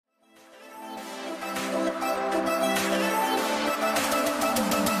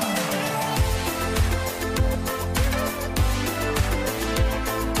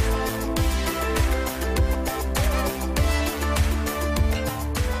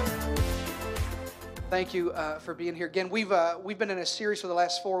Thank you for being here again. We've been in a series for the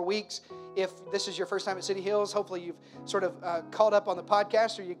last 4 weeks. If this is your first time at City Hills, hopefully you've sort of caught up on the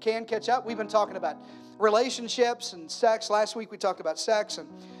podcast, or you can catch up. We've been talking about relationships and sex. Last week we talked about sex, and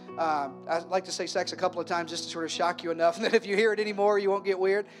I like to say sex a couple of times just to sort of shock you enough that if you hear it anymore, you won't get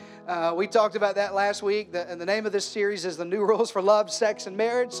weird. We talked about that last week, and the name of this series is The New Rules for Love, Sex, and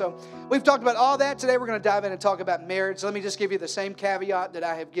Marriage. So we've talked about all that. Today we're going to dive in and talk about marriage. So let me just give you the same caveat that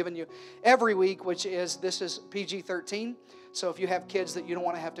I have given you every week, which is this is PG-13. So if you have kids that you don't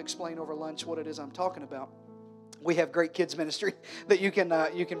want to have to explain over lunch what it is I'm talking about, we have great kids ministry that you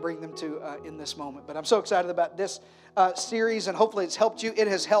can bring them to in this moment. But I'm so excited about this series, and hopefully it's helped you. It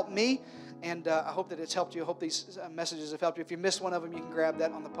has helped me, and I hope that it's helped you. I hope these messages have helped you. If you missed one of them, you can grab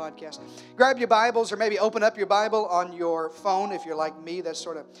that on the podcast. Grab your Bibles, or maybe open up your Bible on your phone if you're like me. That's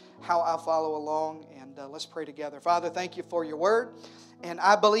sort of how I follow along, and let's pray together. Father, thank you for your word, and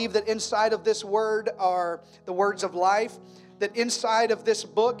I believe that inside of this word are the words of life, that inside of this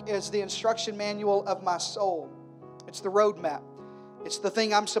book is the instruction manual of my soul. It's the roadmap. It's the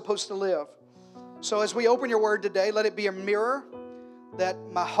thing I'm supposed to live. So as we open your word today, let it be a mirror that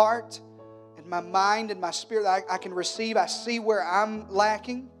my heart and my mind and my spirit, I can receive. I see where I'm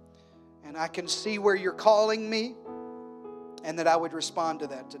lacking, and I can see where you're calling me, and that I would respond to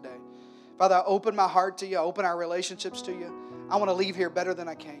that today. Father, I open my heart to you. I open our relationships to you. I want to leave here better than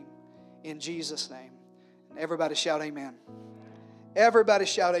I came. In Jesus' name. And everybody shout amen. Everybody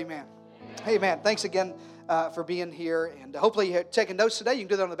shout amen. Amen. Thanks again for being here. And hopefully you're taking notes today. You can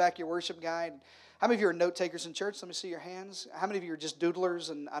do that on the back of your worship guide. How many of you are note takers in church? Let me see your hands. How many of you are just doodlers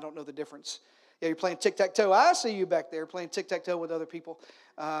and I don't know the difference? Yeah, you're playing tic-tac-toe. I see you back there playing tic-tac-toe with other people.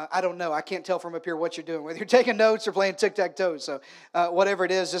 I don't know. I can't tell from up here what you're doing, whether you're taking notes or playing tic-tac-toe. So whatever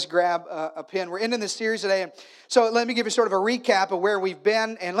it is, just grab a pen. We're ending this series today. And so let me give you sort of a recap of where we've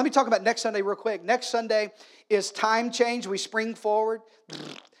been. And let me talk about next Sunday real quick. Next Sunday is time change. We spring forward.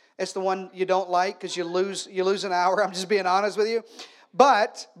 It's the one you don't like because you lose an hour. I'm just being honest with you.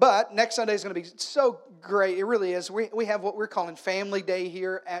 But next Sunday is going to be so great. It really is. We have what we're calling Family Day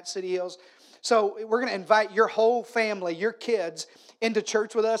here at City Hills. So we're going to invite your whole family, your kids, into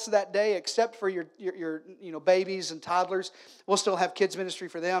church with us that day, except for your babies and toddlers. We'll still have kids ministry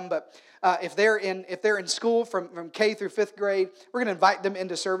for them, but if they're in school from K through 5th grade, we're going to invite them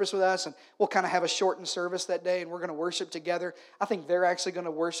into service with us, and we'll kind of have a shortened service that day, and we're going to worship together. I think they're actually going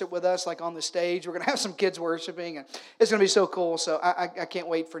to worship with us, like on the stage. We're going to have some kids worshiping, and it's going to be so cool. So I can't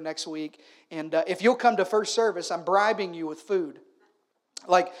wait for next week. And if you'll come to first service, I'm bribing you with food.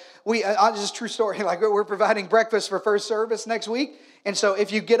 Like just true story. Like we're providing breakfast for first service next week, and so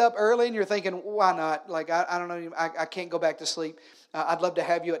if you get up early and you're thinking, why not? Like I don't know, I can't go back to sleep. I'd love to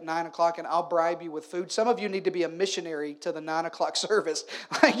have you at 9 o'clock, and I'll bribe you with food. Some of you need to be a missionary to the 9 o'clock service.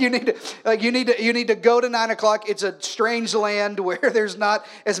 You need to go to 9 o'clock. It's a strange land where there's not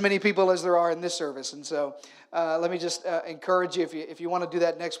as many people as there are in this service, and so let me just encourage you if you want to do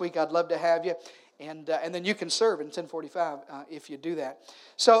that next week. I'd love to have you. And then you can serve in 10:45 if you do that.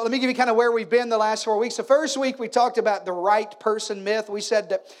 So let me give you kind of where we've been the last 4 weeks. The first week we talked about the right person myth. We said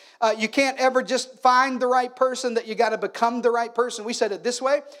that you can't ever just find the right person, that you got to become the right person. We said it this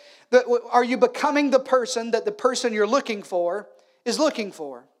way. Are you becoming the person that the person you're looking for is looking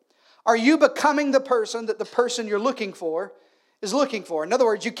for? Are you becoming the person that the person you're looking for is looking for? In other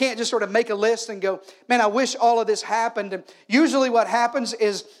words, you can't just sort of make a list and go, man, I wish all of this happened. And usually what happens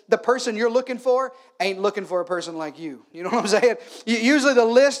is the person you're looking for ain't looking for a person like you. You know what I'm saying? Usually the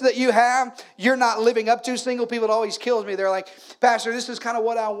list that you have, you're not living up to. Single people, it always kills me. They're like, Pastor, this is kind of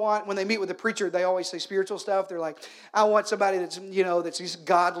what I want. When they meet with the preacher, they always say spiritual stuff. They're like, I want somebody that's just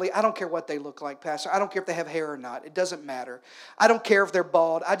godly. I don't care what they look like, Pastor. I don't care if they have hair or not. It doesn't matter. I don't care if they're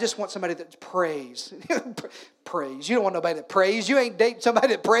bald. I just want somebody that prays. Praise. You don't want nobody that prays. You ain't dating somebody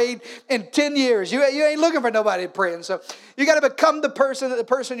that prayed in 10 years. You ain't looking for nobody that praying. So you got to become the person that the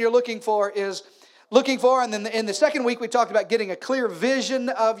person you're looking for is looking for. And then in the second week, we talked about getting a clear vision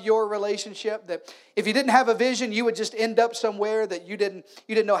of your relationship. That if you didn't have a vision, you would just end up somewhere that you didn't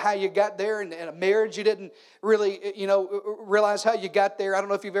know how you got there. In a marriage, you didn't really realize how you got there. I don't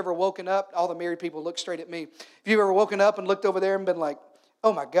know if you've ever woken up. All the married people look straight at me. If you've ever woken up and looked over there and been like,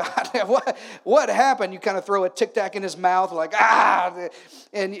 oh my God, what happened? You kind of throw a Tic Tac in his mouth like,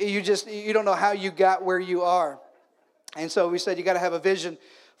 and you don't know how you got where you are. And so we said you got to have a vision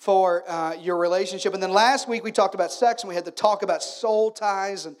for your relationship. And then last week we talked about sex, and we had to talk about soul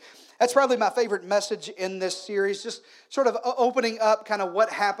ties. And that's probably my favorite message in this series, just sort of opening up kind of what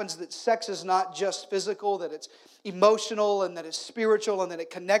happens, that sex is not just physical, that it's emotional and that it's spiritual and that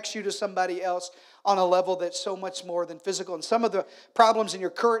it connects you to somebody else on a level that's so much more than physical. And some of the problems in your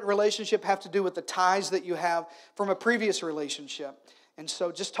current relationship have to do with the ties that you have from a previous relationship. And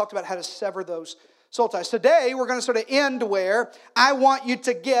so just talked about how to sever those soul ties. Today, we're going to sort of end where I want you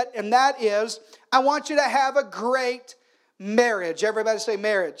to get, and that is, I want you to have a great marriage. Everybody say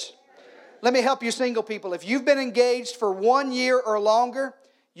marriage. Let me help you single people. If you've been engaged for 1 year or longer,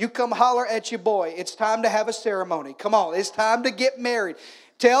 you come holler at your boy. It's time to have a ceremony. Come on, it's time to get married.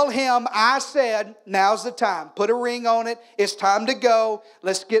 Tell him I said, now's the time. Put a ring on it. It's time to go.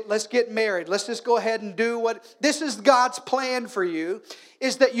 Let's get married. Let's just go ahead and do what... This is God's plan for you,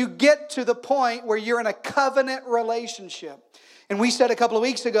 is that you get to the point where you're in a covenant relationship. And we said a couple of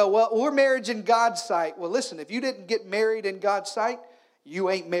weeks ago, well, we're marriage in God's sight. Well, listen, if you didn't get married in God's sight,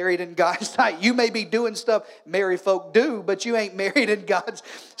 you ain't married in God's sight. You may be doing stuff married folk do, but you ain't married in God's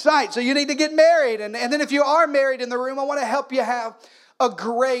sight. So you need to get married. And then if you are married in the room, I want to help you have a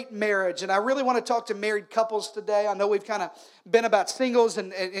great marriage. And I really want to talk to married couples today. I know we've kind of been about singles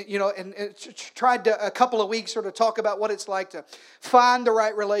and tried to a couple of weeks sort of talk about what it's like to find the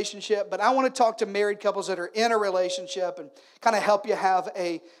right relationship. But I want to talk to married couples that are in a relationship and kind of help you have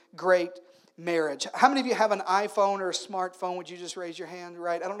a great marriage. How many of you have an iPhone or a smartphone? Would you just raise your hand?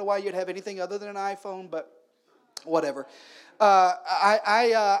 Right? I don't know why you'd have anything other than an iPhone, but whatever.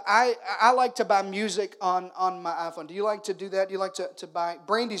 I like to buy music on my iPhone. Do you like to do that? Do you like to buy?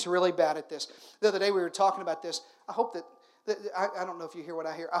 Brandy's really bad at this. The other day we were talking about this. I hope that I don't know if you hear what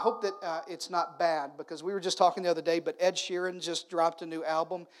I hear. I hope that it's not bad, because we were just talking the other day, but Ed Sheeran just dropped a new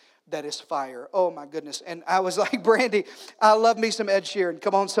album that is fire. Oh my goodness. And I was like, Brandy, I love me some Ed Sheeran.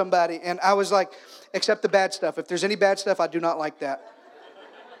 Come on, somebody. And I was like, except the bad stuff. If there's any bad stuff, I do not like that.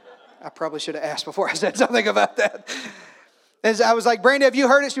 I probably should have asked before I said something about that. And I was like, Brandy, have you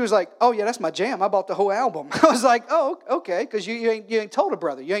heard it? She was like, oh yeah, that's my jam. I bought the whole album. I was like, oh, okay, because you ain't told a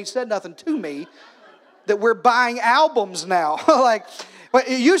brother. You ain't said nothing to me that we're buying albums now. Like, but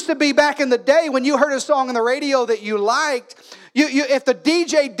it used to be back in the day when you heard a song on the radio that you liked, if the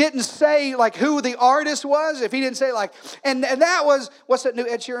DJ didn't say like who the artist was, if he didn't say like, and that was, what's that new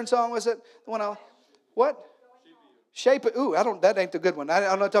Ed Sheeran song? Was it the one? What? Shape of, that ain't the good one.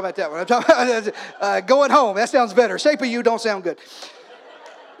 I'm not talking about that one. I'm talking about Going Home. That sounds better. Shape of You don't sound good.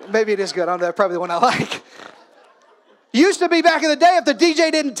 Maybe it is good. I don't know. That's probably the one I like. Used to be back in the day, if the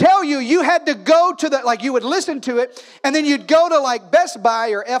DJ didn't tell you, you had to go to you would listen to it, and then you'd go to like Best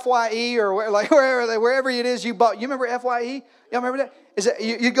Buy or FYE or wherever it is you bought. You remember FYE? Y'all remember that? Is that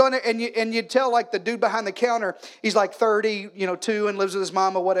you go in there and you'd tell like the dude behind the counter, he's like 32 and lives with his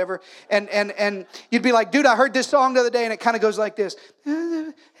mom or whatever, and you'd be like, dude, I heard this song the other day, and it kind of goes like this,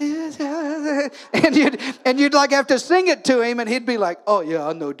 and you'd like have to sing it to him, and he'd be like, oh yeah,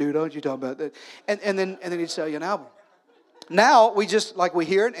 I know, dude, aren't you talking about that? And then he'd sell you an album. Now, we just, we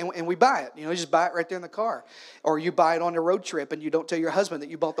hear it and we buy it. You just buy it right there in the car. Or you buy it on a road trip and you don't tell your husband that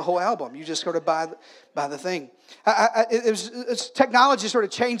you bought the whole album. You just sort of buy the thing. Technology sort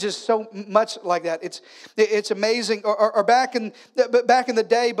of changes so much like that. It's amazing. Or back in the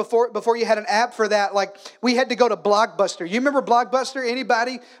day, before you had an app for that, we had to go to Blockbuster. You remember Blockbuster?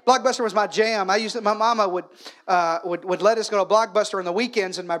 Anybody? Blockbuster was my jam. My mama would let us go to Blockbuster on the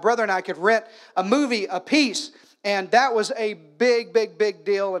weekends, and my brother and I could rent a movie a piece. And that was a big, big, big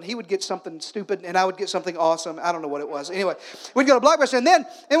deal. And he would get something stupid, and I would get something awesome. I don't know what it was. Anyway, we'd go to Blockbuster. And then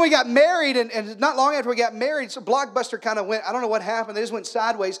we got married. And not long after we got married, so Blockbuster kind of went, I don't know what happened. They just went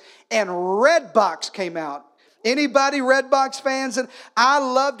sideways. And Redbox came out. Anybody Redbox fans? And I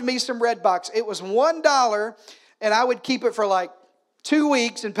loved me some Redbox. It was $1, and I would keep it for 2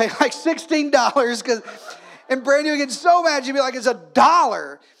 weeks and pay $16. And Brandy would get so mad. She'd be like, it's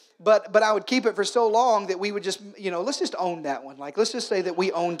 $1. But I would keep it for so long that we would just, let's just own that one. Let's just say that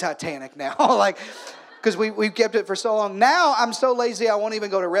we own Titanic now. Because we've kept it for so long. Now I'm so lazy I won't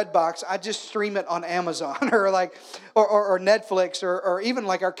even go to Redbox. I just stream it on Amazon or Netflix or even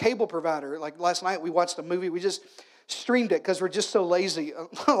our cable provider. Last night we watched a movie. We just streamed it because we're just so lazy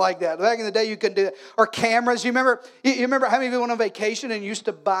like that. Back in the day you couldn't do that. Or cameras. You remember how many of you went on vacation and used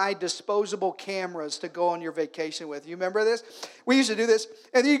to buy disposable cameras to go on your vacation with? You remember this? We used to do this.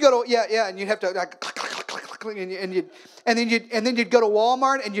 And then you go to, and you'd have to and then you'd go to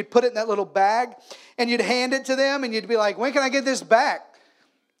Walmart and you'd put it in that little bag and you'd hand it to them and you'd be like, when can I get this back?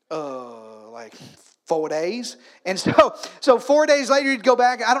 4 days. And so 4 days later, you'd go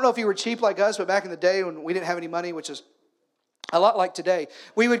back. I don't know if you were cheap like us, but back in the day when we didn't have any money, which is a lot like today,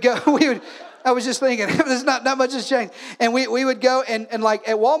 we would I was just thinking, there's not much has changed. And we would go and like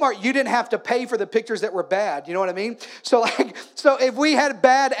at Walmart, you didn't have to pay for the pictures that were bad. You know what I mean? So if we had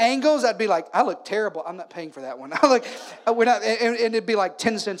bad angles, I'd be like, I look terrible. I'm not paying for that one. We're not, and it'd be like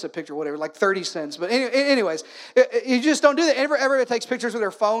 10 cents a picture, whatever, like 30 cents. But anyways, you just don't do that. Everybody takes pictures with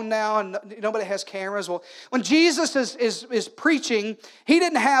their phone now, and nobody has cameras. Well, when Jesus is preaching, he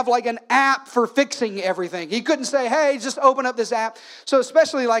didn't have like an app for fixing everything. He couldn't say, hey, just open up this app. So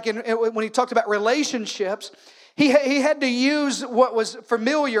especially like when he talked about relationships, he had to use what was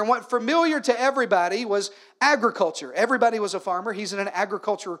familiar. And what familiar to everybody was agriculture. Everybody was a farmer. He's in an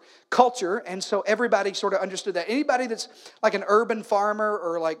agriculture culture, and so everybody sort of understood that. Anybody that's like an urban farmer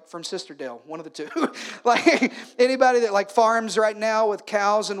or like from Sisterdale, one of the two, like anybody that like farms right now with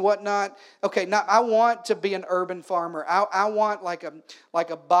cows and whatnot. Okay, now I want to be an urban farmer. I want like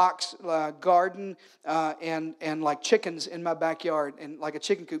a box garden and like chickens in my backyard and like a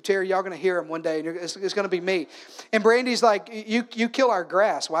chicken coop. Terry, y'all gonna hear him one day, and it's gonna be me. And Brandy's like, you kill our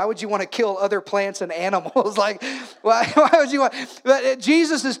grass. Why would you want to kill other plants and animals? Like, why would you want? But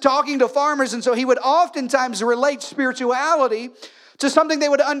Jesus is talking to farmers, and so he would oftentimes relate spirituality to something they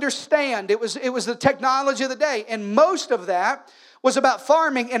would understand. It was the technology of the day, and most of that was about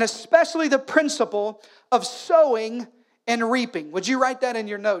farming, and especially the principle of sowing and reaping. Would you write that in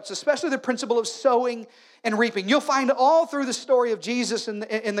your notes? Especially the principle of sowing and reaping. You'll find all through the story of Jesus in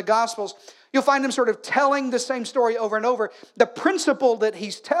the Gospels, you'll find him sort of telling the same story over and over. The principle that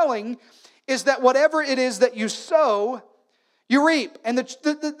he's telling is that whatever it is that you sow, you reap. And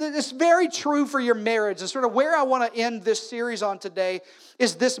it's very true for your marriage. And sort of where I want to end this series on today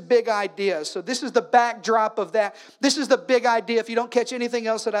is this big idea. So this is the backdrop of that. This is the big idea. If you don't catch anything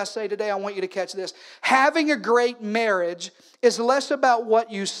else that I say today, I want you to catch this. Having a great marriage is less about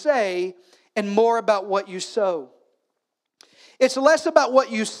what you say and more about what you sow. It's less about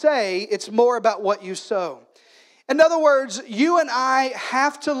what you say, it's more about what you sow. In other words, you and I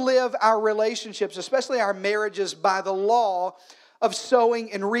have to live our relationships, especially our marriages, by the law of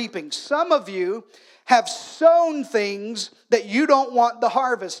sowing and reaping. Some of you have sown things that you don't want the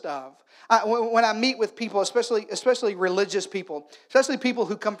harvest of. When I meet with people, especially religious people, especially people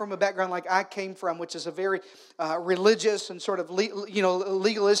who come from a background like I came from, which is a very religious and sort of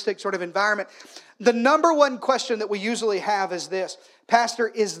legalistic sort of environment, the number one question that we usually have is this: Pastor,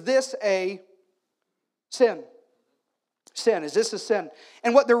 is this a sin? Sin. Is this a sin?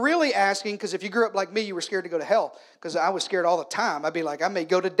 And what they're really asking, because if you grew up like me, you were scared to go to hell, because I was scared all the time. I'd be like, I may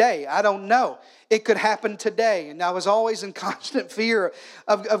go today. I don't know. It could happen today. And I was always in constant fear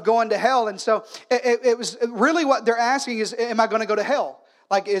of going to hell. And so it was really what they're asking is, am I going to go to hell?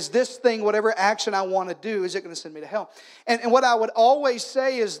 Like, is this thing, whatever action I want to do, is it going to send me to hell? And what I would always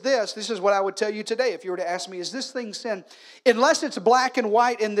say is this is what I would tell you today if you were to ask me, is this thing sin? Unless it's black and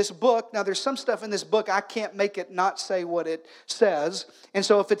white in this book. Now, there's some stuff in this book, I can't make it not say what it says. And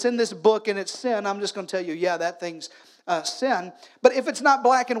so if it's in this book and it's sin, I'm just going to tell you, yeah, that thing's sin. But if it's not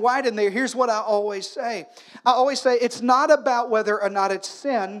black and white in there, here's what I always say. I always say it's not about whether or not it's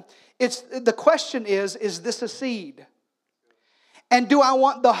sin. The question is this a seed? And do I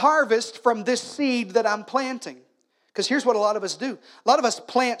want the harvest from this seed that I'm planting? Because here's what a lot of us do. A lot of us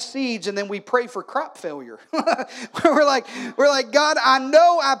plant seeds and then we pray for crop failure. we're like, God, I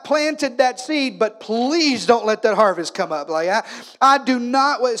know I planted that seed, but please don't let that harvest come up. Like I do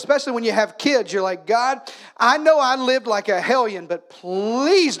not, especially when you have kids, you're like, God, I know I lived like a hellion, but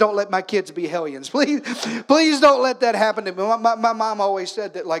please don't let my kids be hellions. Please don't let that happen to me. My mom always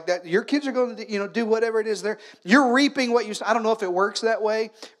said that like that. Your kids are going to do whatever it is you're reaping what you. I don't know if it works that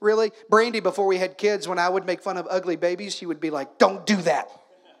way, really. Brandy, before we had kids, when I would make fun of ugly babies, she would be like, don't do that.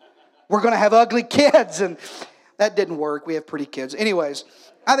 We're going to have ugly kids. And that didn't work. We have pretty kids. Anyways,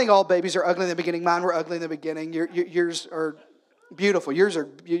 I think all babies are ugly in the beginning. Mine were ugly in the beginning. Yours are beautiful. Yours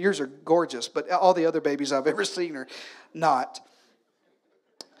are gorgeous. But all the other babies I've ever seen are not.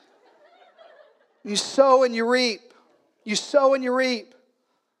 You sow and you reap. You sow and you reap.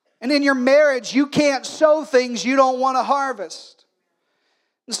 And in your marriage, you can't sow things you don't want to harvest.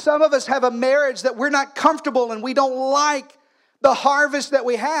 Some of us have a marriage that we're not comfortable and we don't like the harvest that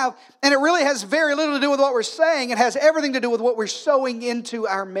we have. And it really has very little to do with what we're saying. It has everything to do with what we're sowing into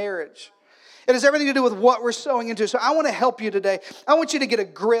our marriage. It has everything to do with what we're sowing into. So I want to help you today. I want you to get a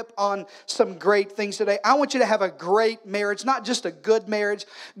grip on some great things today. I want you to have a great marriage, not just a good marriage.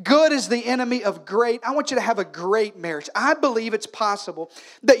 Good is the enemy of great. I want you to have a great marriage. I believe it's possible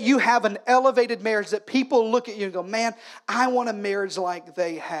that you have an elevated marriage, that people look at you and go, man, I want a marriage like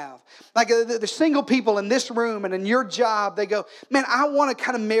they have. Like the single people in this room and in your job, they go, man, I want a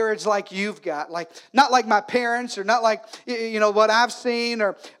kind of marriage like you've got. Like, not like my parents or not like, what I've seen,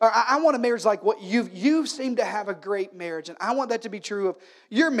 or I want a marriage like what you seem to have a great marriage, and I want that to be true of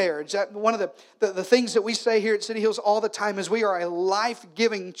your marriage. One of the things that we say here at City Hills all the time is we are a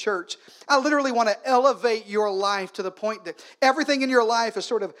life-giving church. I literally want to elevate your life to the point that everything in your life is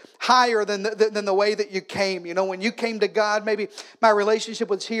sort of higher than the way that you came. When you came to God, maybe my relationship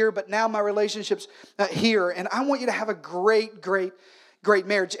was here, but now my relationship's here, and I want you to have a great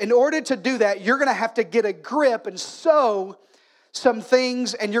marriage. In order to do that, you're going to have to get a grip and sow some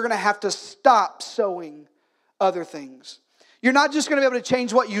things, and you're going to have to stop sowing other things. You're not just going to be able to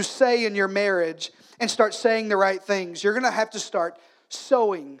change what you say in your marriage and start saying the right things. You're going to have to start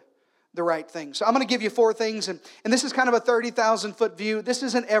sowing the right things. So I'm going to give you 4 things, and this is kind of a 30,000-foot view. This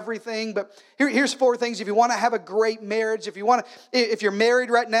isn't everything, but here's 4 things. If you want to have a great marriage, if you're married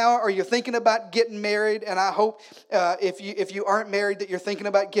right now, or you're thinking about getting married, and I hope if you aren't married that you're thinking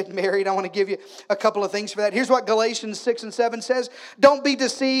about getting married, I want to give you a couple of things for that. Here's what Galatians 6 and 7 says. Don't be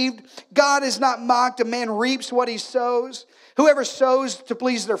deceived. God is not mocked. A man reaps what he sows. Whoever sows to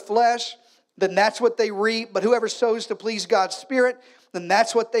please their flesh, then that's what they reap. But whoever sows to please God's Spirit, then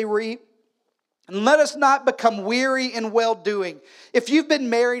that's what they reap. And let us not become weary in well-doing. If you've been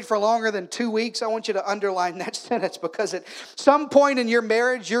married for longer than 2 weeks, I want you to underline that sentence, because at some point in your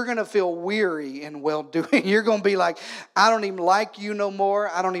marriage, you're going to feel weary in well-doing. You're going to be like, I don't even like you no more.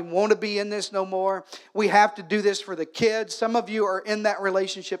 I don't even want to be in this no more. We have to do this for the kids. Some of you are in that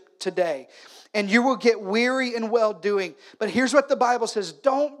relationship today, and you will get weary in well-doing. But here's what the Bible says.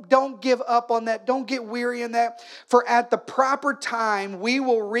 Don't give up on that. Don't get weary in that. For at the proper time, we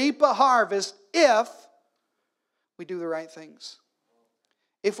will reap a harvest if we do the right things.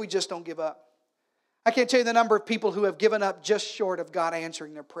 If we just don't give up. I can't tell you the number of people who have given up just short of God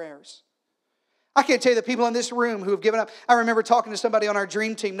answering their prayers. I can't tell you the people in this room who have given up. I remember talking to somebody on our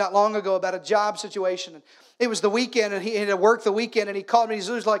dream team not long ago about a job situation. And it was the weekend, and he had to work the weekend, and he called me. He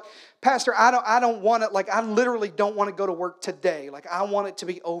was like, Pastor, I don't want it. Like, I literally don't want to go to work today. Like, I want it to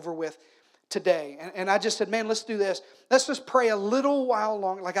be over with today. And I just said, man, let's do this. Let's just pray a little while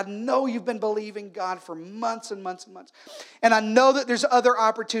longer. Like, I know you've been believing God for months and months and months. And I know that there's other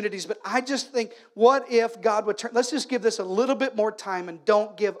opportunities, but I just think, what if God would turn? Let's just give this a little bit more time and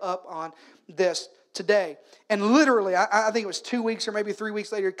don't give up on this today. And literally, I think it was 2 weeks or maybe 3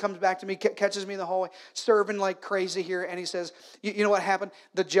 weeks later, he comes back to me, catches me in the hallway, serving like crazy here, and he says, you know what happened?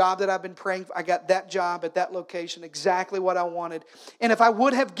 The job that I've been praying for, I got that job at that location, exactly what I wanted. And if I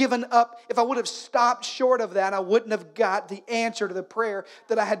would have given up, if I would have stopped short of that, I wouldn't have got the answer to the prayer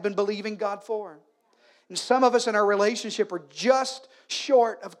that I had been believing God for. And some of us in our relationship are just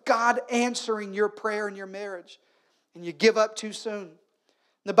short of God answering your prayer in your marriage. And you give up too soon.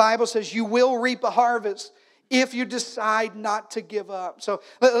 The Bible says you will reap a harvest if you decide not to give up. So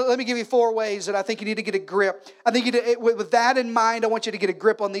let me give you 4 ways that I think you need to get a grip. I think with that in mind, I want you to get a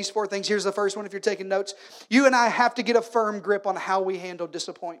grip on these 4 things. Here's the first one if you're taking notes. You and I have to get a firm grip on how we handle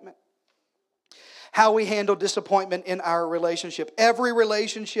disappointment. How we handle disappointment in our relationship. Every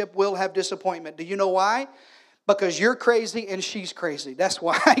relationship will have disappointment. Do you know why? Because you're crazy and she's crazy. That's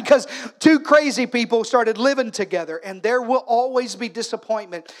why. Because 2 crazy people started living together, and there will always be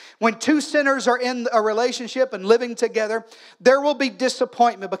disappointment. When 2 sinners are in a relationship and living together, there will be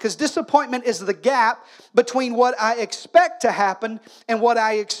disappointment, because disappointment is the gap between what I expect to happen and what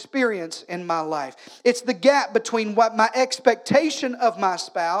I experience in my life. It's the gap between what my expectation of my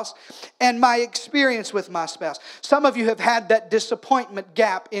spouse and my experience with my spouse. Some of you have had that disappointment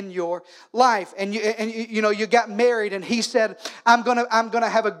gap in your life, and you got married, and he said, I'm gonna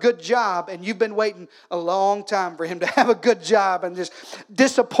have a good job, and you've been waiting a long time for him to have a good job, and just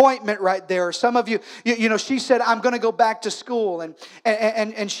disappointment right there. Some of you she said, I'm gonna go back to school,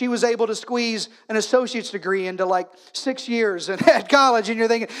 and she was able to squeeze an associate's degree into like 6 years at college, and you're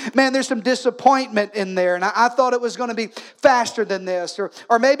thinking, man, there's some disappointment in there, and I thought it was going to be faster than this,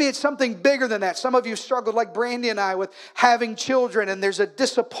 or maybe it's something bigger than that. Some of you struggled like Brandy and I with having children, and there's a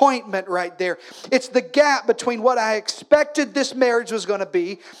disappointment right there. It's the gap between what I expected this marriage was going to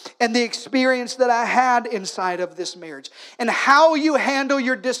be and the experience that I had inside of this marriage. And how you handle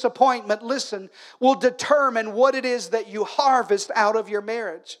your disappointment, listen, will determine what it is that you harvest out of your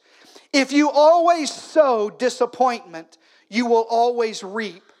marriage. If you always sow disappointment, you will always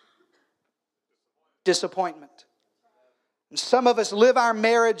reap disappointment. And some of us live our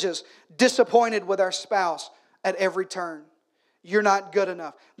marriages disappointed with our spouse at every turn. You're not good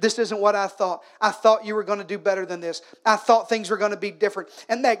enough. This isn't what I thought. I thought you were going to do better than this. I thought things were going to be different.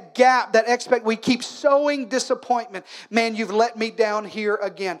 And that gap, we keep sowing disappointment. Man, you've let me down here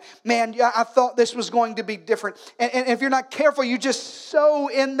again. Man, I thought this was going to be different. And if you're not careful, you just sow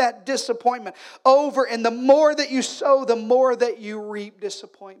in that disappointment over. And the more that you sow, the more that you reap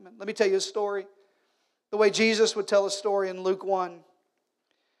disappointment. Let me tell you a story. The way Jesus would tell a story in Luke 1.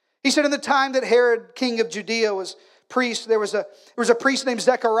 He said, in the time that Herod, king of Judea, was priest, there was a priest named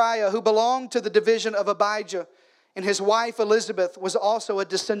Zechariah who belonged to the division of Abijah, and his wife Elizabeth was also a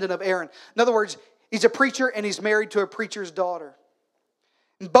descendant of Aaron. In other words, he's a preacher and he's married to a preacher's daughter.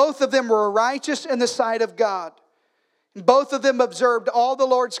 And both of them were righteous in the sight of God. And both of them observed all the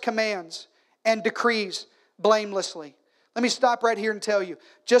Lord's commands and decrees blamelessly. Let me stop right here and tell you,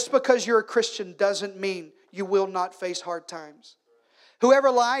 just because you're a Christian doesn't mean you will not face hard times.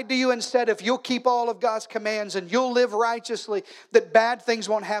 Whoever lied to you and said, if you'll keep all of God's commands and you'll live righteously, that bad things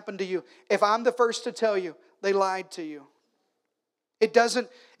won't happen to you. If I'm the first to tell you, they lied to you. It doesn't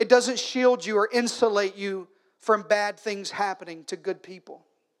shield you or insulate you from bad things happening to good people.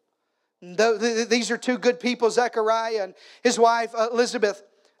 These are two good people, Zechariah and his wife Elizabeth.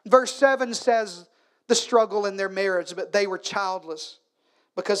 Verse 7 says the struggle in their marriage, but they were childless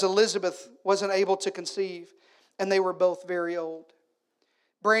because Elizabeth wasn't able to conceive and they were both very old.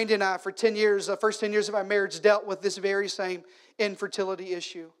 Brandy and I, for 10 years, the first 10 years of our marriage, dealt with this very same infertility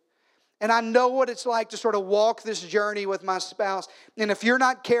issue. And I know what it's like to sort of walk this journey with my spouse. And if you're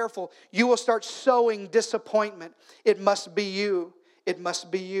not careful, you will start sowing disappointment. It must be you. It must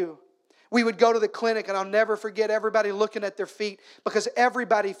be you. We would go to the clinic, and I'll never forget everybody looking at their feet because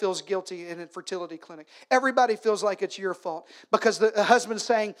everybody feels guilty in a fertility clinic. Everybody feels like it's your fault because the husband's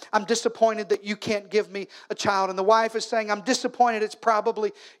saying, I'm disappointed that you can't give me a child. And the wife is saying, I'm disappointed, it's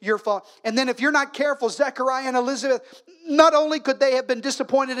probably your fault. And then if you're not careful, Zechariah and Elizabeth, not only could they have been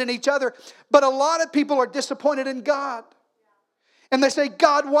disappointed in each other, but a lot of people are disappointed in God. And they say,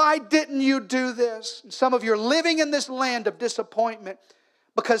 God, why didn't you do this? And some of you are living in this land of disappointment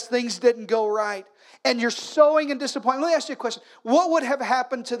because things didn't go right. And you're sowing in disappointment. Let me ask you a question. What would have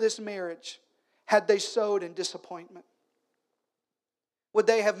happened to this marriage had they sowed in disappointment? Would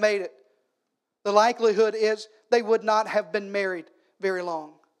they have made it? The likelihood is they would not have been married very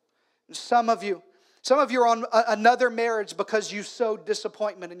long. And some of you are on another marriage because you sowed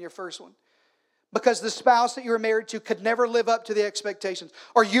disappointment in your first one. Because the spouse that you were married to could never live up to the expectations.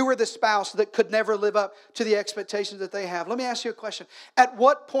 Or you were the spouse that could never live up to the expectations that they have. Let me ask you a question. At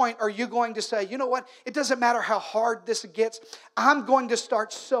what point are you going to say, you know what? It doesn't matter how hard this gets. I'm going to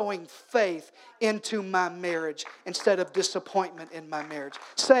start sowing faith into my marriage instead of disappointment in my marriage.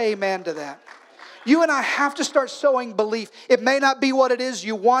 Say amen to that. You and I have to start sowing belief. It may not be what it is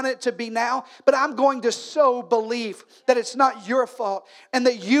you want it to be now, but I'm going to sow belief that it's not your fault and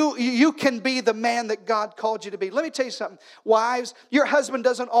that you can be the man that God called you to be. Let me tell you something. Wives, your husband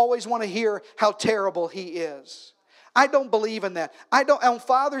doesn't always want to hear how terrible he is. I don't believe in that. On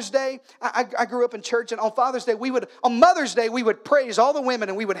Father's Day, I grew up in church, and on Father's Day, on Mother's Day, we would praise all the women,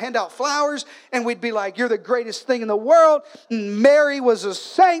 and we would hand out flowers, and we'd be like, you're the greatest thing in the world, and Mary was a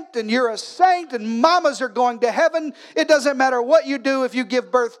saint, and you're a saint, and mamas are going to heaven. It doesn't matter what you do. If you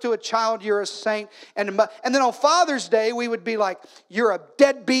give birth to a child, you're a saint. And then on Father's Day, we would be like, you're a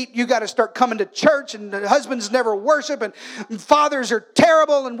deadbeat. You got to start coming to church, and the husbands never worship, and fathers are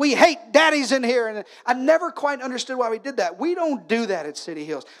terrible, and we hate daddies in here. And I never quite understood why we did that. We don't do that at City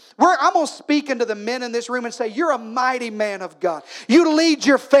Hills. I'm going to speak into the men in this room and say, you're a mighty man of God. You lead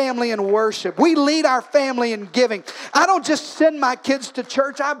your family in worship. We lead our family in giving. I don't just send my kids to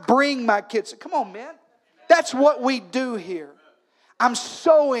church. I bring my kids. Come on, man. That's what we do here. I'm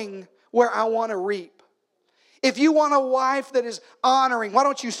sowing where I want to reap. If you want a wife that is honoring, why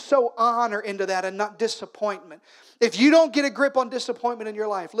don't you sow honor into that and not disappointment? If you don't get a grip on disappointment in your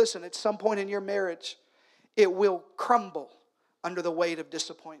life, listen, at some point in your marriage, it will crumble under the weight of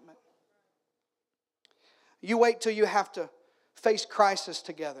disappointment. You wait till you have to face crisis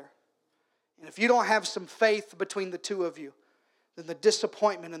together. And if you don't have some faith between the two of you, then the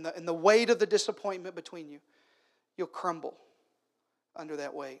disappointment and the weight of the disappointment between you, you'll crumble under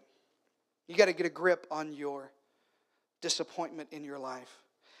that weight. You got to get a grip on your disappointment in your life.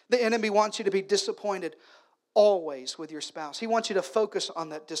 The enemy wants you to be disappointed always with your spouse. He wants you to focus on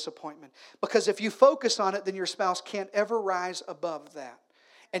that disappointment. Because if you focus on it, then your spouse can't ever rise above that.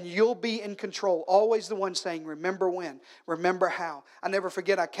 and you'll be in control. Always the one saying, remember when, remember how. I never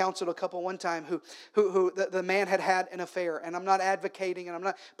forget, I counseled a couple one time who the man had an affair. And I'm not advocating, and I'm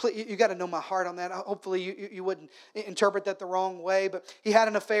not, you got to know my heart on that. Hopefully you wouldn't interpret that the wrong way. But he had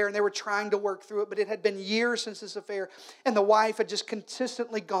an affair, and they were trying to work through it. But it had been years since this affair. And the wife had just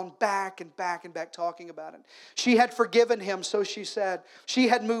consistently gone back and back and back talking about it. She had forgiven him, so she said. She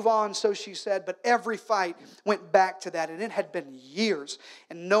had moved on, so she said. But every fight went back to that. And it had been years.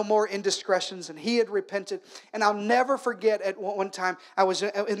 And no more indiscretions. And he had repented. And I'll never forget at one time, I was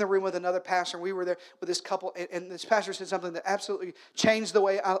in the room with another pastor. And we were there with this couple. And this pastor said something that absolutely changed the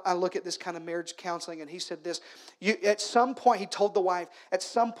way I look at this kind of marriage counseling. And he said this. At some point, he told the wife, at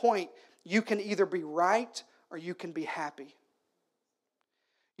some point, you can either be right or you can be happy.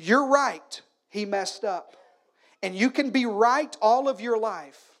 You're right. He messed up. And you can be right all of your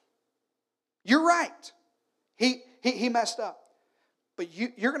life. You're right. He messed up. But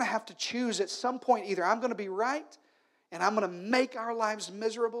you're going to have to choose at some point, either I'm going to be right and I'm going to make our lives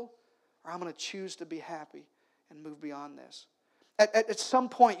miserable, or I'm going to choose to be happy and move beyond this. At some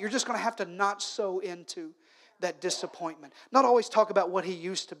point, you're just going to have to not sow into that disappointment. Not always talk about what he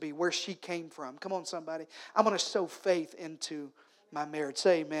used to be, where she came from. Come on, somebody. I'm going to sow faith into my marriage.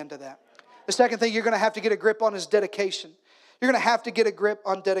 Say amen to that. The second thing you're going to have to get a grip on is dedication. You're going to have to get a grip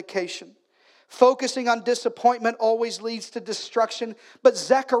on dedication. Focusing on disappointment always leads to destruction. But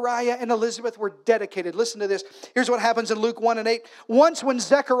Zechariah and Elizabeth were dedicated. Listen to this. Here's what happens in Luke 1:8. Once when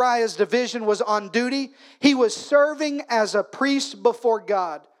Zechariah's division was on duty, he was serving as a priest before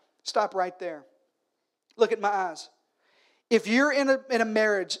God. Stop right there. Look at my eyes. If you're in a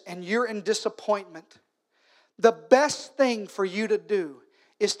marriage and you're in disappointment, the best thing for you to do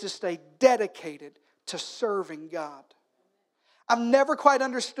is to stay dedicated to serving God. I've never quite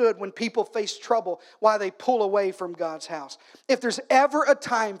understood when people face trouble why they pull away from God's house. If there's ever a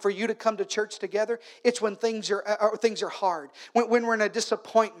time for you to come to church together, it's when things are hard, when we're in a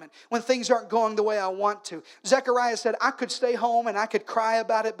disappointment, when things aren't going the way I want to. Zechariah said, I could stay home and I could cry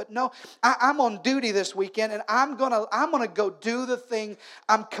about it, but no, I'm on duty this weekend, and I'm gonna go do the thing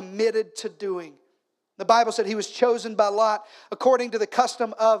I'm committed to doing. The Bible said he was chosen by Lot, according to the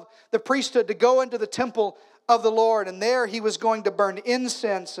custom of the priesthood, to go into the temple of the Lord, and there he was going to burn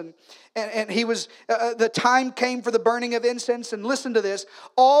incense, and he was the time came for the burning of incense. And listen to this,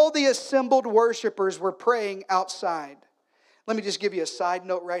 all the assembled worshipers were praying outside. Let me just give you a side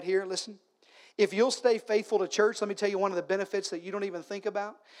note right here. Listen, if you'll stay faithful to church, let me tell you one of the benefits that you don't even think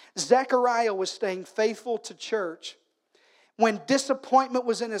about. Zechariah was staying faithful to church when disappointment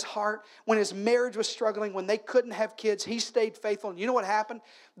was in his heart, when his marriage was struggling, when they couldn't have kids. He stayed faithful, and you know what happened?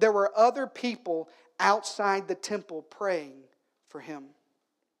 There were other people outside the temple praying for him.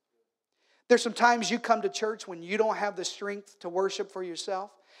 There's some times you come to church when you don't have the strength to worship for yourself.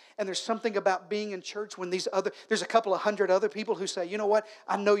 And there's something about being in church when there's a couple of hundred other people who say, you know what,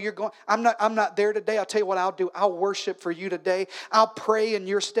 I know you're going, I'm not there today. I'll tell you what I'll do. I'll worship for you today. I'll pray in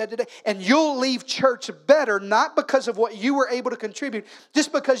your stead today. And you'll leave church better, not because of what you were able to contribute,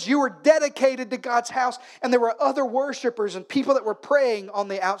 just because you were dedicated to God's house and there were other worshipers and people that were praying on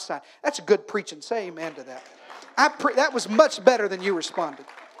the outside. That's good preaching. Say amen to that. That was much better than you responded.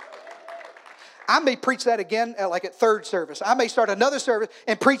 I may preach that again at third service. I may start another service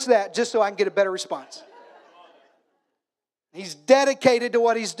and preach that just so I can get a better response. He's dedicated to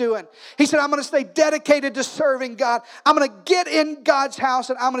what he's doing. He said, I'm going to stay dedicated to serving God. I'm going to get in God's house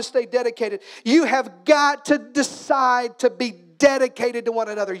and I'm going to stay dedicated. You have got to decide to be dedicated to one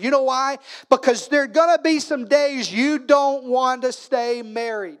another. You know why? Because there are going to be some days you don't want to stay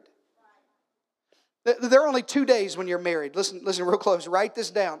married. There are only 2 days when you're married. Listen real close. Write this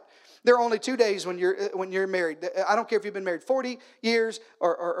down. There are only 2 days when you're married. I don't care if you've been married 40 years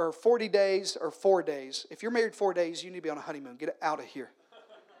or 40 days or 4 days. If you're married 4 days, you need to be on a honeymoon. Get out of here.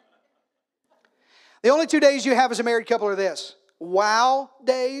 The only 2 days you have as a married couple are this. Wow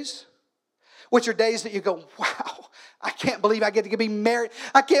days, which are days that you go, wow, I can't believe I get to be married.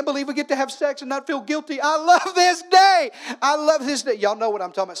 I can't believe we get to have sex and not feel guilty. I love this day. I love this day. Y'all know what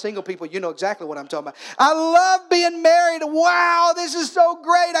I'm talking about. Single people, you know exactly what I'm talking about. I love being married. Wow, this is so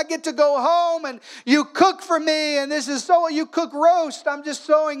great. I get to go home and you cook for me. And you cook roast. I'm just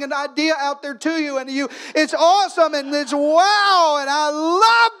throwing an idea out there to you. And it's awesome. And it's wow. And I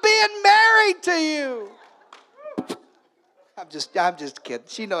love being married to you. I'm just kidding.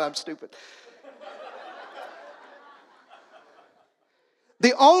 She knows I'm stupid.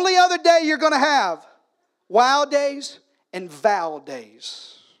 The only other day you're going to have wow days and vow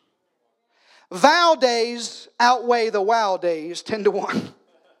days. Vow days outweigh the wow days 10 to 1.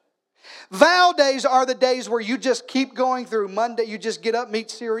 Vow days are the days where you just keep going through. Monday, you just get up,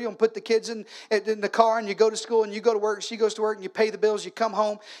 eat cereal, and put the kids in the car, and you go to school, and you go to work, she goes to work, and you pay the bills, you come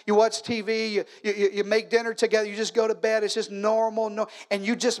home, you watch TV, you make dinner together, you just go to bed. It's just normal. No, and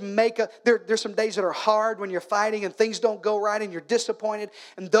you just there's some days that are hard when you're fighting and things don't go right and you're disappointed.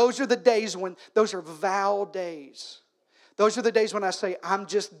 And those are the days when, those are vow days. Those are the days when I say, I'm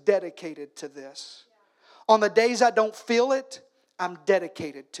just dedicated to this. On the days I don't feel it, I'm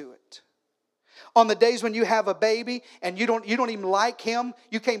dedicated to it. On the days when you have a baby and you don't even like him,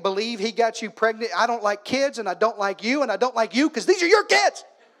 you can't believe he got you pregnant. I don't like kids, and I don't like you, and I don't like you because these are your kids.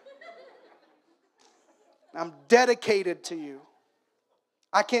 I'm dedicated to you.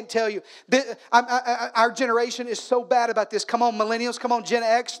 I can't tell you. Our generation is so bad about this. Come on, millennials. Come on, Gen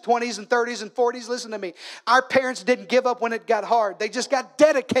X, 20s and 30s and 40s. Listen to me. Our parents didn't give up when it got hard. They just got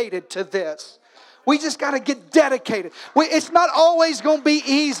dedicated to this. We just got to get dedicated. It's not always going to be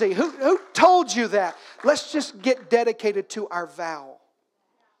easy. Who told you that? Let's just get dedicated to our vow.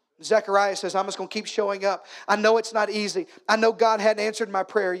 Zechariah says, I'm just going to keep showing up. I know it's not easy. I know God hadn't answered my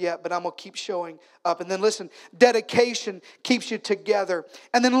prayer yet, but I'm going to keep showing up. And then listen, dedication keeps you together.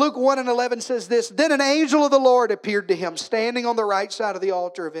 And then Luke 1:11 says this, Then an angel of the Lord appeared to him, standing on the right side of the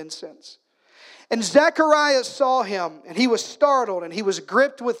altar of incense. And Zechariah saw him, and he was startled, and he was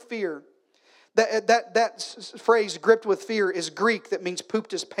gripped with fear. That phrase, gripped with fear, is Greek. That means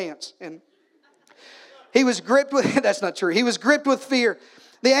pooped his pants. And he was gripped with, that's not true. He was gripped with fear.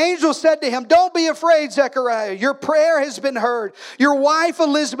 The angel said to him, Don't be afraid, Zechariah. Your prayer has been heard. Your wife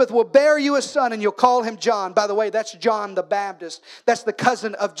Elizabeth will bear you a son, and you'll call him John. By the way, that's John the Baptist. That's the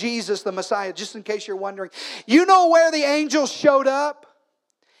cousin of Jesus, the Messiah, just in case you're wondering. You know where the angel showed up?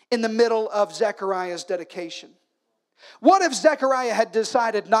 In the middle of Zechariah's dedication. What if Zechariah had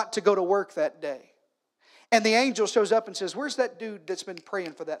decided not to go to work that day? And the angel shows up and says, Where's that dude that's been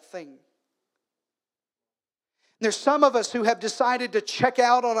praying for that thing? There's some of us who have decided to check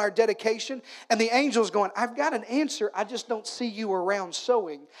out on our dedication, and the angel's going, I've got an answer. I just don't see you around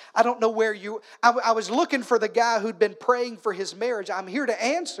sowing. I don't know where you... I was looking for the guy who'd been praying for his marriage. I'm here to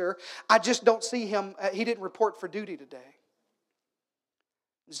answer. I just don't see him. He didn't report for duty today.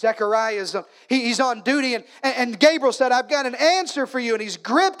 Zechariah he's on duty, and Gabriel said, I've got an answer for you, and he's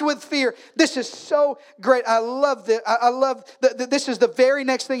gripped with fear. This is so great. I love this. This is the very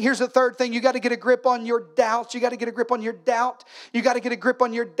next thing. Here's the third thing. You got to get a grip on your doubts. You got to get a grip on your doubt. You got to get a grip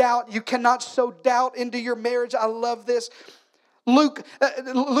on your doubt. You cannot sow doubt into your marriage. I love this. Luke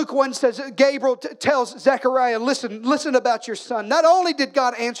 1 says, Gabriel tells Zechariah, listen about your son. Not only did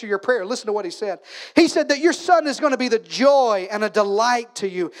God answer your prayer, listen to what he said. He said that your son is going to be the joy and a delight to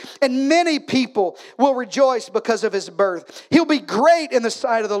you. And many people will rejoice because of his birth. He'll be great in the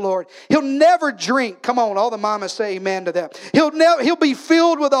sight of the Lord. He'll never drink. Come on, all the mamas say amen to that. He'll be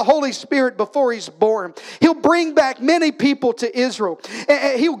filled with the Holy Spirit before he's born. He'll bring back many people to Israel.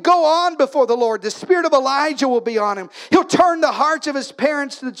 He'll go on before the Lord. The spirit of Elijah will be on him. He'll turn the hearts of his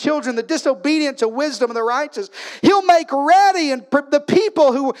parents to the children, the disobedient to wisdom, and the righteous. He'll make ready and the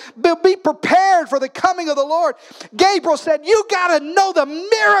people who will be prepared for the coming of the Lord. Gabriel said, you got to know the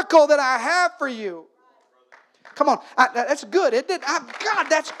miracle that I have for you. Come on, that's good, isn't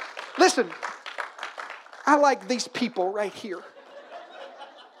it? Listen, I like these people right here.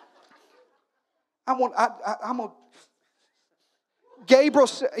 Gabriel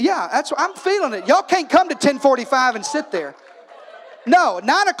said, yeah, that's what I'm feeling it. Y'all can't come to 10:45 and sit there. No,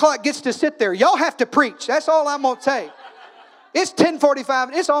 9 o'clock gets to sit there. Y'all have to preach. That's all I'm going to say. It's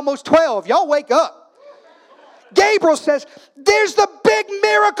 10:45. It's almost 12. Y'all wake up. Gabriel says, there's the big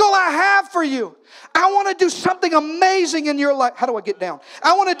miracle I have for you. I want to do something amazing in your life. How do I get down?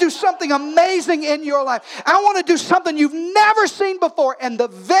 I want to do something amazing in your life. I want to do something you've never seen before. And the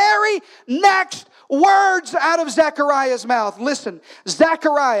very next words out of Zechariah's mouth. Listen,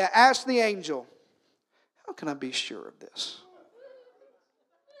 Zechariah asked the angel, how can I be sure of this?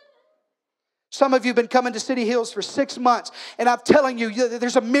 Some of you have been coming to City Hills for 6 months, and I'm telling you,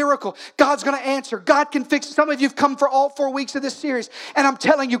 there's a miracle. God's going to answer. God can fix it. Some of you have come for all 4 weeks of this series, and I'm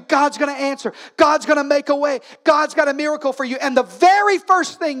telling you, God's going to answer. God's going to make a way. God's got a miracle for you. And the very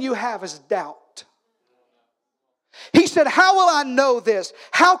first thing you have is doubt. He said, how will I know this?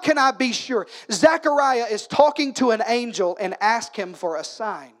 How can I be sure? Zechariah is talking to an angel and asked him for a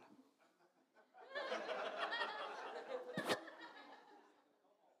sign.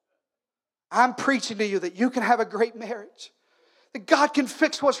 I'm preaching to you that you can have a great marriage. That God can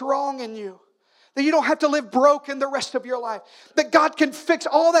fix what's wrong in you. That you don't have to live broken the rest of your life. That God can fix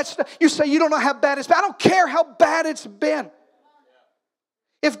all that stuff. You say you don't know how bad it's been. I don't care how bad it's been.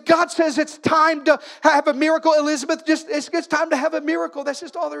 If God says it's time to have a miracle, Elizabeth, it's time to have a miracle. That's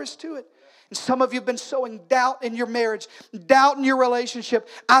just all there is to it. And some of you have been sowing doubt in your marriage, doubt in your relationship.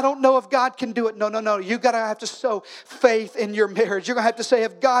 I don't know if God can do it. No. You've got to have to sow faith in your marriage. You're going to have to say,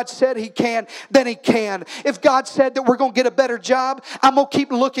 if God said He can, then He can. If God said that we're going to get a better job, I'm going to keep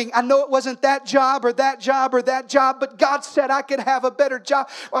looking. I know it wasn't that job or that job or that job, but God said I could have a better job.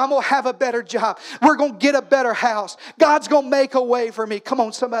 Well, I'm going to have a better job. We're going to get a better house. God's going to make a way for me. Come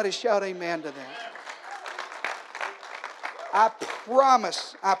on, somebody shout amen to that. I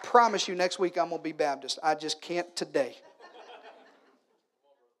promise you next week I'm going to be Baptist. I just can't today.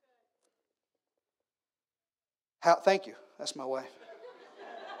 Thank you. That's my wife.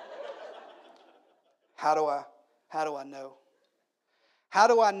 How do I know? How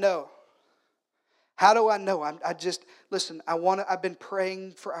do I know? How do I know? I've been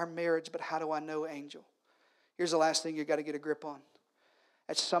praying for our marriage, but how do I know, Angel? Here's the last thing you got to get a grip on.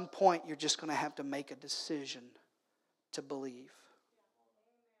 At some point, you're just going to have to make a decision to believe.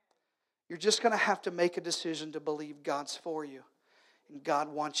 You're just going to have to make a decision to believe God's for you. And God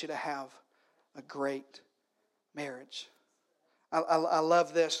wants you to have a great marriage. I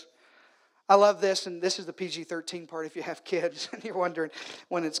love this. I love this, and this is the PG-13 part if you have kids and you're wondering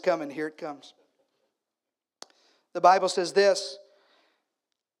when it's coming. Here it comes. The Bible says this,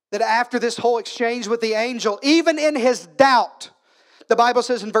 that after this whole exchange with the angel, even in his doubt, the Bible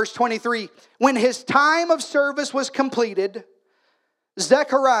says in verse 23, when his time of service was completed,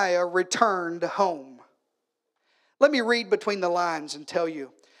 Zechariah returned home. Let me read between the lines and tell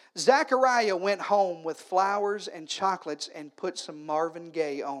you. Zechariah went home with flowers and chocolates and put some Marvin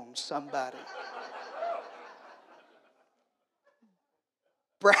Gaye on somebody.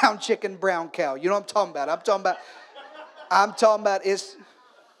 Brown chicken, brown cow. You know what I'm talking about. I'm talking about it's...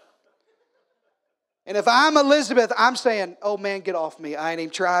 And if I'm Elizabeth, I'm saying, oh man, get off me. I ain't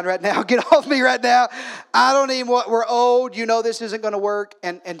even trying right now. Get off me right now. I don't even want, we're old. You know this isn't going to work.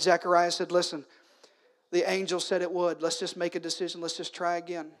 And Zechariah said, listen, the angel said it would. Let's just make a decision. Let's just try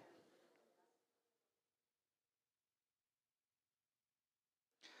again.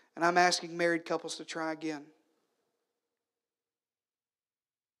 And I'm asking married couples to try again.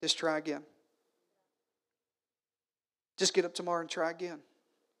 Just try again. Just get up tomorrow and try again.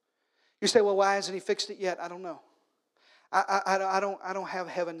 You say, well, why hasn't He fixed it yet? I don't know. I don't have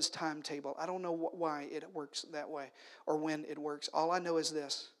heaven's timetable. I don't know why it works that way or when it works. All I know is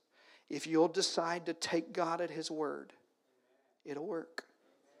this. If you'll decide to take God at His word, it'll work.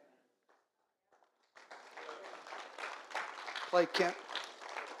 Play, Kent.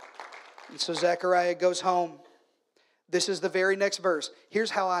 And so Zechariah goes home. This is the very next verse. Here's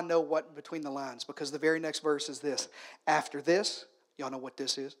how I know what between the lines, because the very next verse is this. After this, y'all know what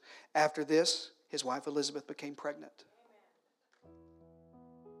this is. After this, his wife Elizabeth became pregnant.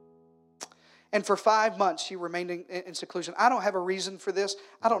 And for 5 months, she remained in seclusion. I don't have a reason for this.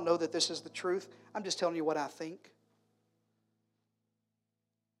 I don't know that this is the truth. I'm just telling you what I think.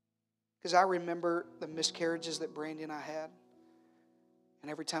 Because I remember the miscarriages that Brandy and I had. And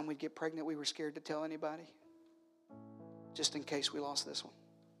every time we'd get pregnant, we were scared to tell anybody. Just in case we lost this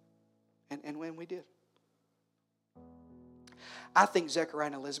one. And when we did. I think Zechariah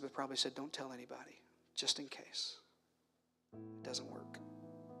and Elizabeth probably said, don't tell anybody, just in case. It doesn't work.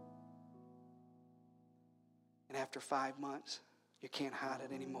 And after 5 months, you can't hide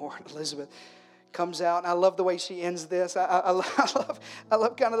it anymore. And Elizabeth comes out, and I love the way she ends this. I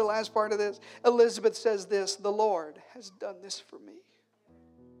love kind of the last part of this. Elizabeth says this, the Lord has done this for me.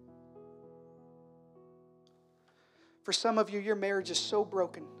 For some of you, your marriage is so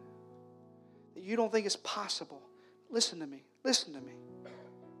broken that you don't think it's possible. Listen to me. Listen to me.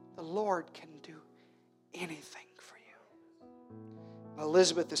 The Lord can do anything for you.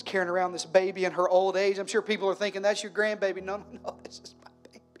 Elizabeth is carrying around this baby in her old age. I'm sure people are thinking, that's your grandbaby. No, this is my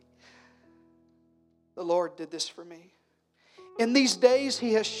baby. The Lord did this for me. In these days,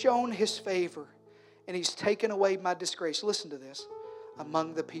 He has shown His favor, and He's taken away my disgrace. Listen to this.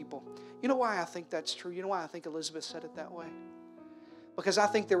 Among the people. You know why I think that's true? You know why I think Elizabeth said it that way? Because I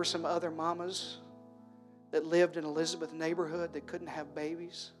think there were some other mamas that lived in Elizabeth neighborhood that couldn't have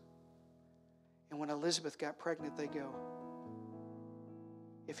babies. And when Elizabeth got pregnant, they go,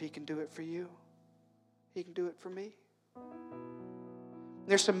 if He can do it for you, He can do it for me.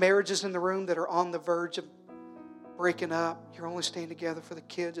 There's some marriages in the room that are on the verge of breaking up. You're only staying together for the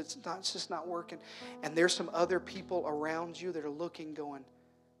kids. It's just not working. And there's some other people around you that are looking, going,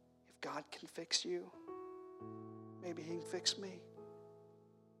 if God can fix you, maybe He can fix me.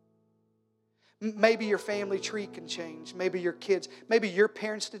 Maybe your family tree can change. Maybe your kids, maybe your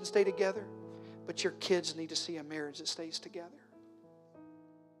parents didn't stay together, but your kids need to see a marriage that stays together.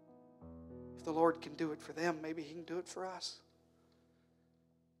 If the Lord can do it for them, maybe He can do it for us.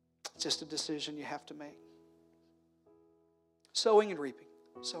 It's just a decision you have to make. Sowing and reaping.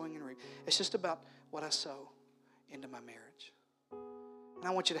 Sowing and reaping. It's just about what I sow into my marriage. And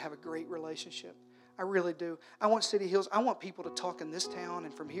I want you to have a great relationship. I really do. I want City Hills. I want people to talk in this town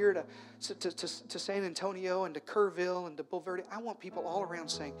and from here to San Antonio and to Kerrville and to Bulverde. I want people all around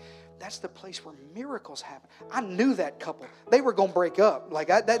saying, that's the place where miracles happen. I knew that couple. They were going to break up.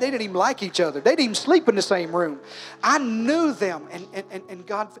 They didn't even like each other. They didn't even sleep in the same room. I knew them. And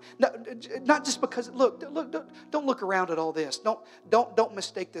God, not just because, look, don't look around at all this. Don't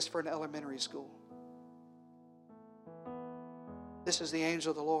mistake this for an elementary school. This is the angel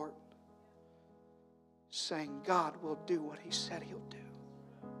of the Lord saying God will do what He said He'll do.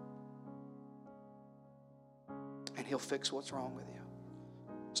 And He'll fix what's wrong with you.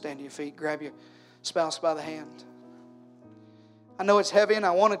 Stand to your feet. Grab your spouse by the hand. I know it's heavy and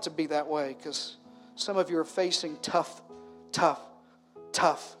I want it to be that way because some of you are facing tough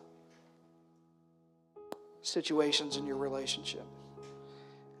situations in your relationship.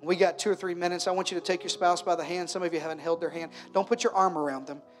 We got 2 or 3 minutes. I want you to take your spouse by the hand. Some of you haven't held their hand. Don't put your arm around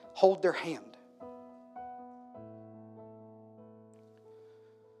them. Hold their hand.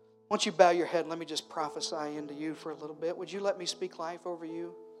 Once you bow your head, let me just prophesy into you for a little bit. Would you let me speak life over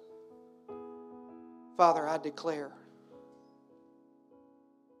you? Father, I declare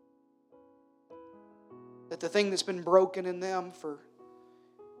that the thing that's been broken in them for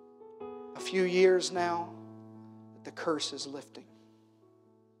a few years now, that the curse is lifting.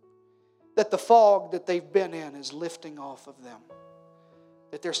 That the fog that they've been in is lifting off of them.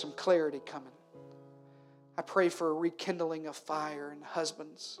 That there's some clarity coming. I pray for a rekindling of fire in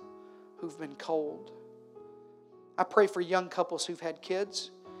husbands who've been cold. I pray for young couples who've had kids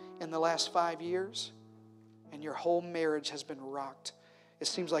in the last 5 years and your whole marriage has been rocked. It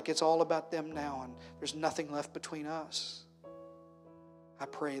seems like it's all about them now and there's nothing left between us. I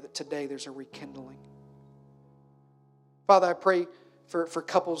pray that today there's a rekindling. Father, I pray for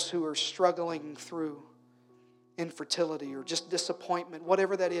couples who are struggling through infertility or just disappointment,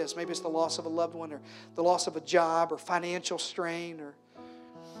 whatever that is. Maybe it's the loss of a loved one or the loss of a job or financial strain or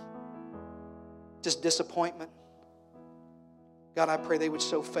just disappointment. God, I pray they would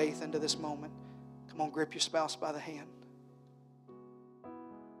sow faith into this moment. Come on, grip your spouse by the hand.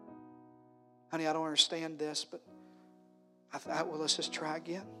 Honey, I don't understand this, but well, let's just try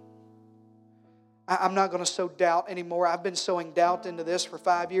again. I'm not going to sow doubt anymore. I've been sowing doubt into this for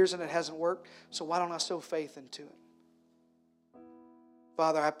 5 years and it hasn't worked. So why don't I sow faith into it?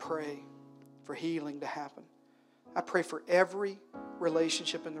 Father, I pray for healing to happen. I pray for every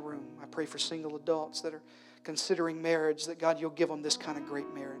relationship in the room. I pray for single adults that are considering marriage, that God, you'll give them this kind of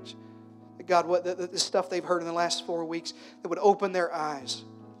great marriage. That God, the stuff they've heard in the last 4 weeks, that would open their eyes,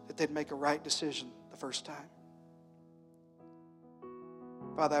 that they'd make a right decision the first time.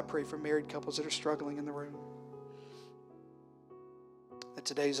 Father, I pray for married couples that are struggling in the room, that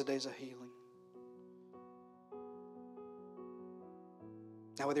today's a day of healing.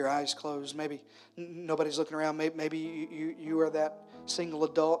 Now with your eyes closed, maybe nobody's looking around, maybe you are that single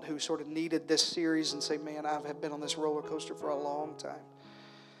adult who sort of needed this series and say, man, I've been on this roller coaster for a long time.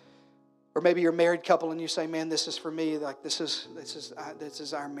 Or maybe you're a married couple and you say, man, this is for me, like this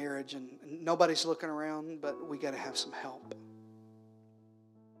is our marriage and nobody's looking around, but we got to have some help.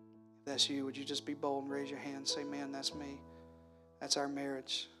 If that's you, would you just be bold and raise your hand and say, man, that's me. That's our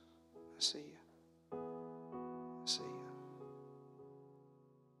marriage. I see you. I see you.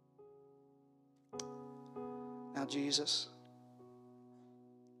 Now, Jesus,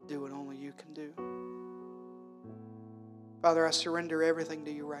 do what only you can do. Father, I surrender everything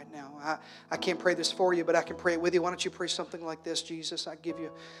to you right now. I can't pray this for you, but I can pray it with you. Why don't you pray something like this? Jesus, I give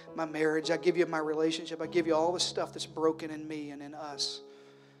you my marriage. I give you my relationship. I give you all the stuff that's broken in me and in us.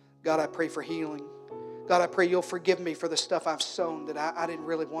 God, I pray for healing. God, I pray you'll forgive me for the stuff I've sown that I didn't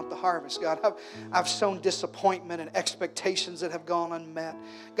really want the harvest. God, I've sown disappointment and expectations that have gone unmet.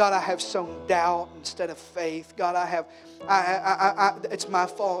 God, I have sown doubt instead of faith. God, it's my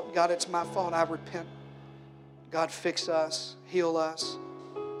fault. God, it's my fault. I repent. God, fix us, heal us,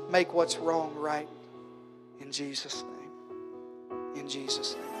 make what's wrong right. In Jesus' name. In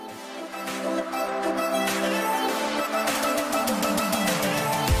Jesus' name.